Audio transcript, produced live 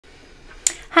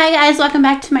Hi guys, welcome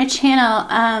back to my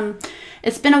channel.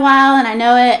 It's been a while and I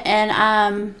know it,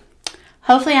 and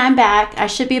hopefully I'm back. I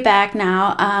should be back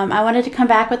now. I wanted to come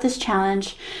back with this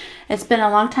challenge. It's been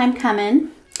a long time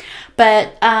coming,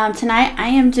 but tonight I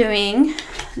am doing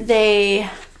the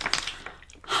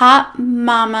Hot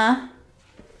Mama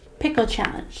Pickle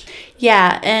Challenge.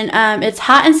 Yeah, and it's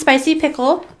hot and spicy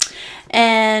pickle,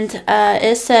 and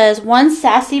it says one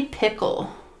sassy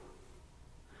pickle.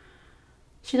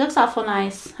 She looks awful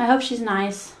nice. I hope she's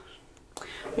nice.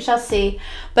 We shall see.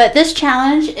 But this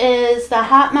challenge is the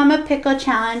Hot Mama Pickle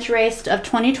Challenge Race of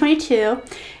 2022.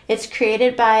 It's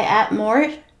created by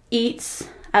 @AmbieEats.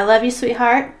 I love you,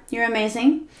 sweetheart. You're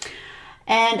amazing.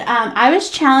 And I was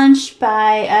challenged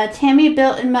by Tammy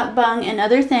Built in Mukbang and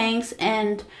other things,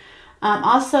 and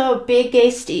also Big Gay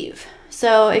Steve.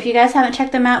 So if you guys haven't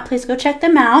checked them out, please go check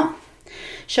them out.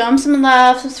 Show them some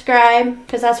love, subscribe,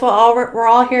 because that's what we're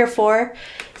all here for,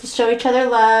 to show each other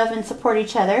love and support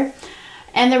each other.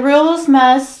 And the rules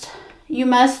you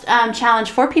must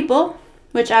challenge 4 people,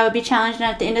 which I will be challenging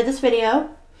at the end of this video.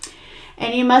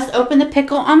 And you must open the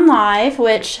pickle on live,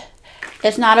 which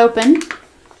is not open,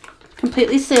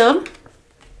 completely sealed.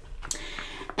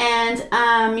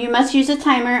 And you must use a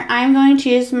timer. I'm going to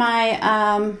use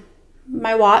my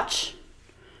my watch.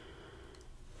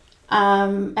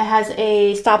 It has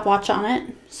a stopwatch on it,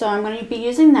 so I'm going to be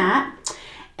using that.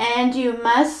 And you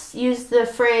must use the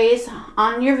phrase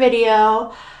on your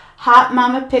video, Hot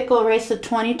Mama Pickle Race of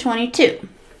 2022.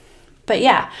 But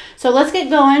yeah, so let's get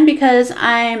going because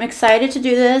I'm excited to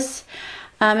do this.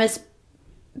 It's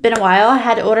been a while. I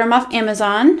had to order them off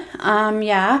Amazon.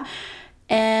 Yeah.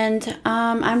 And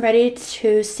I'm ready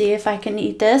to see if I can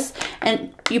eat this.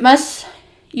 And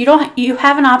you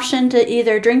have an option to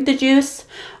either drink the juice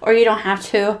or you don't have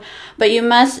to, but you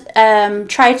must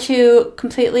try to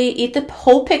completely eat the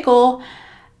whole pickle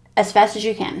as fast as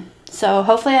you can. So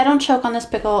hopefully I don't choke on this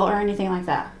pickle or anything like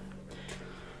that.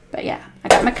 But yeah, I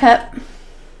got my cup.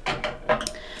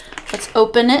 Let's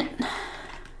open it.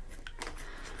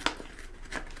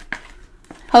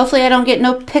 Hopefully I don't get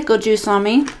no pickle juice on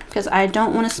me because I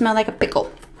don't want to smell like a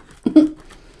pickle.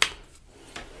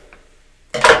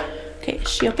 Okay, is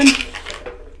she open?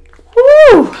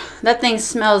 Woo! That thing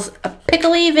smells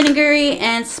pickly, vinegary,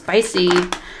 and spicy.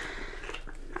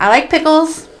 I like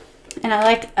pickles, and I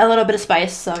like a little bit of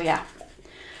spice, so yeah.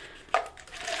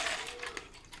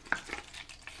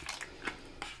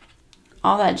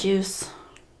 All that juice.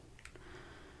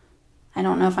 I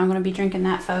don't know if I'm going to be drinking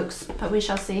that, folks, but we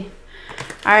shall see.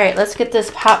 All right, let's get this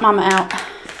Hot Mama out.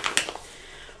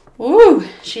 Woo!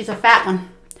 She's a fat one.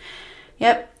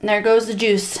 Yep, there goes the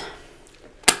juice.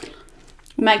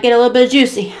 Might get a little bit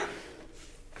juicy.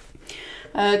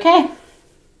 Okay.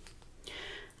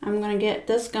 I'm going to get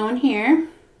this going here.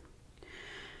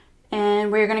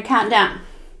 And we're going to count down.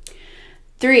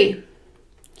 3,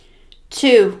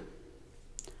 2,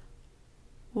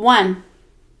 1.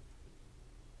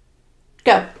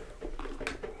 Go.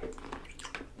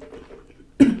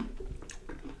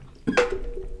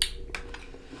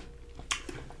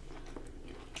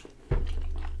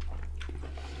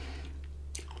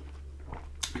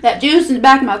 That juice in the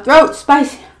back of my throat,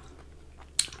 spicy.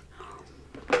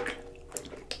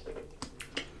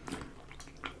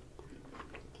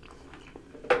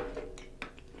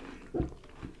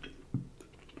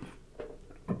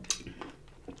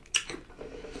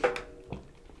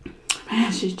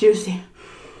 Man, she's juicy.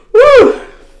 Woo!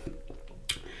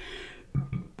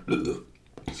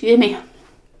 Excuse me.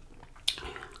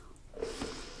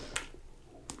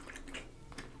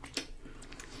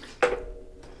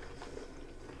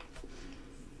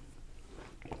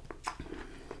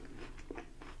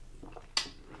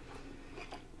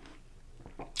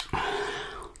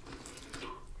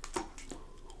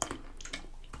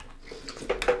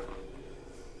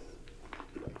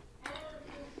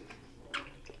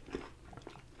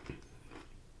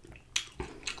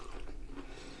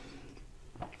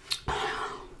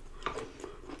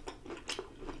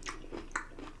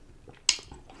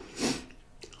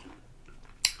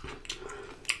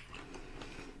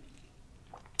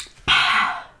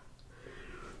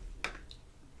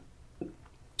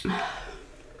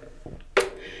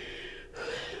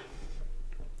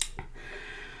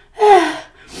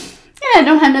 I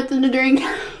don't have nothing to drink.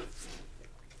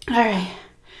 All right.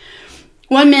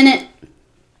 1 minute,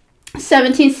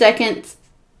 17 seconds.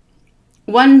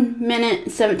 1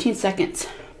 minute, 17 seconds.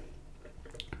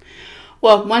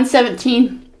 Well,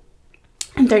 1:17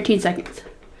 and 13 seconds.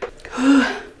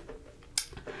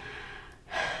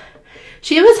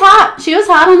 She was hot. She was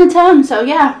hot on the tongue. So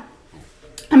yeah,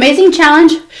 amazing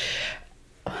challenge.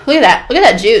 Look at that. Look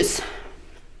at that juice.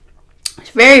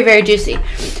 Very, very juicy.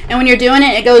 And when you're doing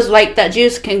it, it goes like that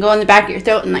juice can go in the back of your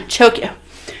throat and like choke you.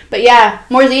 But yeah,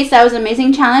 more Eats, that was an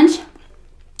amazing challenge.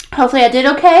 Hopefully I did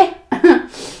okay.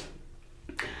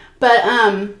 But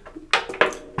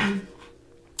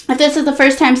if this is the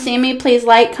first time seeing me, please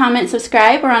like, comment,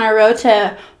 subscribe. We're on our road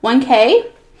to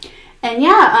 1K. And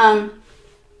yeah,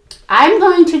 I'm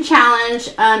going to challenge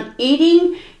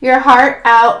eating your heart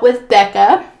out with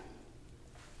Becca.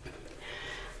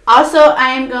 Also, I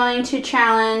am going to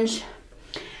challenge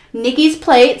Nikki's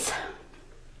plates.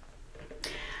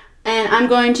 And I'm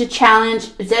going to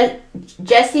challenge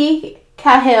Jessie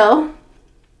Cahill.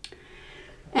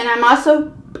 And I'm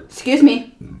also, excuse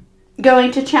me,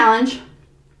 going to challenge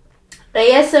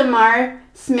ASMR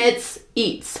Smitz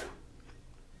Eatz.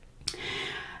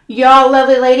 Y'all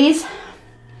lovely ladies,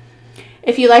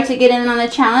 if you'd like to get in on the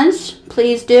challenge,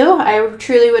 please do. I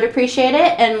truly would appreciate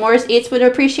it, and Smitz Eatz would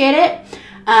appreciate it.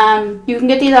 You can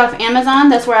get these off Amazon.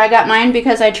 That's where I got mine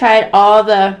because I tried all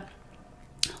the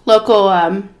local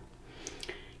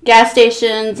gas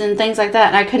stations and things like that,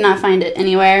 and I could not find it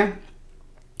anywhere.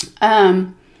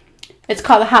 It's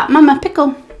called the Hot Mama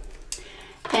Pickle.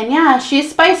 And yeah,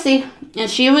 she's spicy, and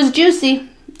she was juicy.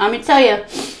 Let me tell you.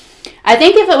 I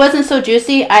think if it wasn't so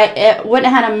juicy, it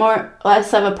wouldn't have had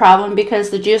less of a problem because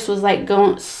the juice was like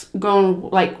going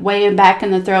like way back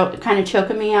in the throat, kind of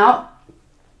choking me out.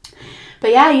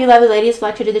 But yeah, you lovely ladies would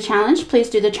like to do the challenge, please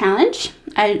do the challenge.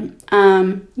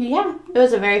 Yeah, it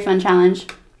was a very fun challenge.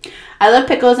 I love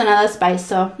pickles and I love spice,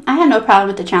 so I had no problem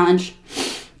with the challenge.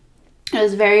 It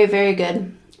was very, very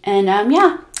good. And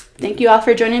yeah, thank you all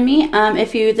for joining me.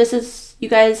 If you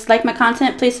guys like my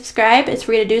content, please subscribe. It's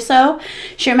free to do so.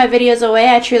 Share my videos away.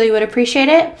 I truly would appreciate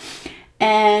it.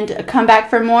 And come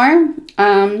back for more.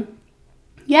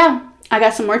 Yeah, I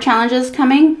got some more challenges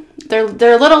coming. They're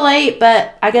a little late,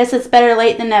 but I guess it's better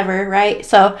late than never, right?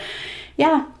 So,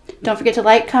 yeah, don't forget to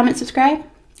like, comment, subscribe.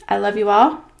 I love you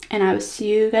all, and I will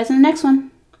see you guys in the next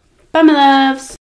one. Bye, my loves.